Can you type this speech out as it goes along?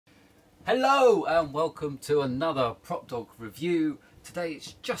Hello and welcome to another PropDog review. Today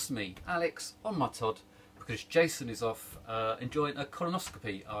it's just me, Alex, on my Todd because Jason is off enjoying a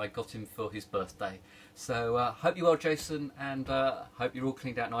colonoscopy I got him for his birthday. So hope you're well, Jason, and hope you're all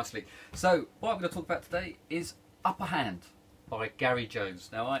cleaned out nicely. So what I'm going to talk about today is Upper Hand by Gary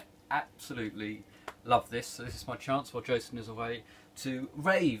Jones. Now I absolutely love this, so this is my chance while Jason is away to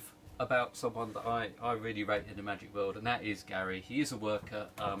rave about someone that I really rate in the magic world, and that is Gary. He is a worker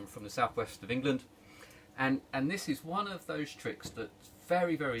from the southwest of England, and this is one of those tricks that's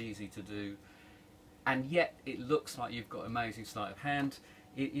very easy to do, and yet it looks like you've got amazing sleight of hand.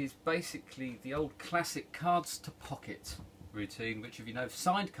 It is basically the old classic cards to pocket routine, which, if you know,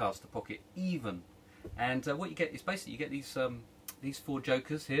 signed cards to pocket even. And what you get is basically you get these four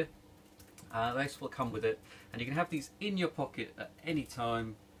jokers here. They will come with it, and you can have these in your pocket at any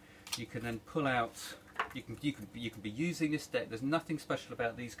time. You can then pull out. You can be using this deck. There's nothing special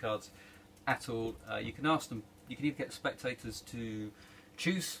about these cards at all. You can ask them. You can either get the spectators to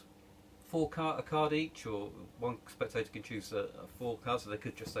choose a card each, or one spectator can choose four cards. So they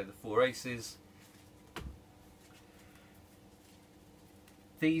could just say the four aces.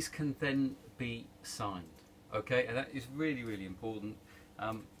 These can then be signed. Okay, and that is really important.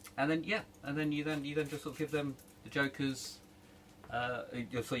 And then you just sort of give them the jokers.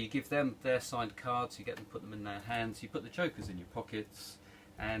 So you give them their signed cards, you get them, put them in their hands, you put the jokers in your pockets,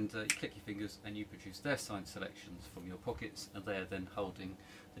 and you click your fingers and you produce their signed selections from your pockets, and they're then holding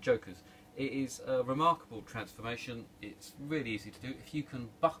the jokers. It is a remarkable transformation. It's really easy to do. If you can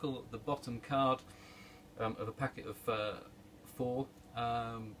buckle the bottom card of a packet of four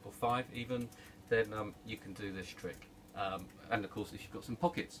or five even, then you can do this trick. And of course, if you've got some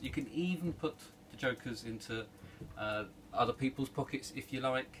pockets, you can even put the jokers into other people's pockets if you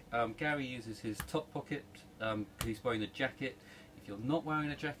like. Gary uses his top pocket. He's wearing a jacket. If you're not wearing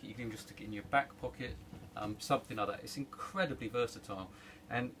a jacket, you can just stick it in your back pocket, something like that. It's incredibly versatile,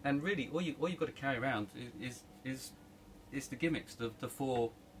 and really all you've got to carry around is the gimmicks, the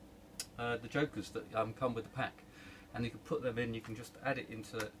jokers that come with the pack, and you can put them in. You can just add it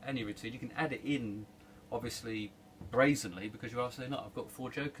into any routine. You can add it in, obviously brazenly, because you are saying, "No, I've got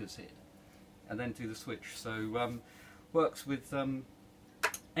four jokers here," and then do the switch. So works with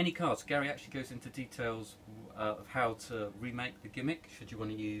any cards. Gary actually goes into details of how to remake the gimmick should you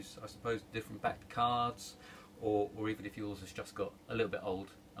want to use, I suppose, different backed cards, or even if yours has just got a little bit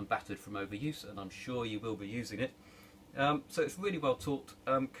old and battered from overuse, and I'm sure you will be using it. So it's really well taught.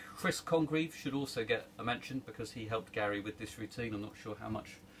 Chris Congreve should also get a mention because he helped Gary with this routine. I'm not sure how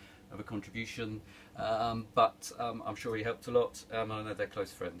much of a contribution, but I'm sure he helped a lot. I know they're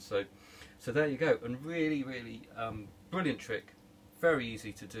close friends. So there you go, and really brilliant trick, very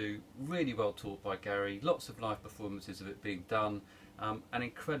easy to do, really well taught by Gary, lots of live performances of it being done, and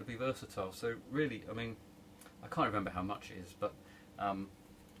incredibly versatile. So really, I mean, I can't remember how much it is, but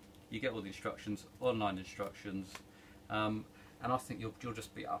you get all the instructions, online instructions, and I think you'll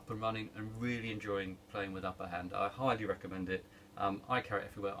just be up and running and really enjoying playing with Upper Hand. I highly recommend it. I carry it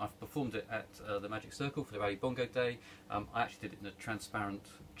everywhere. I've performed it at the Magic Circle for the Rally Bongo Day. I actually did it in a transparent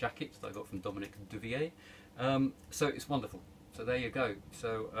jacket that I got from Dominic Duvier. So it's wonderful. So there you go.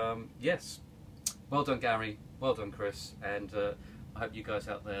 So yes, well done Gary, well done Chris, and I hope you guys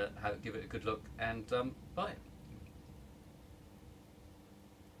out there give it a good look, and buy it.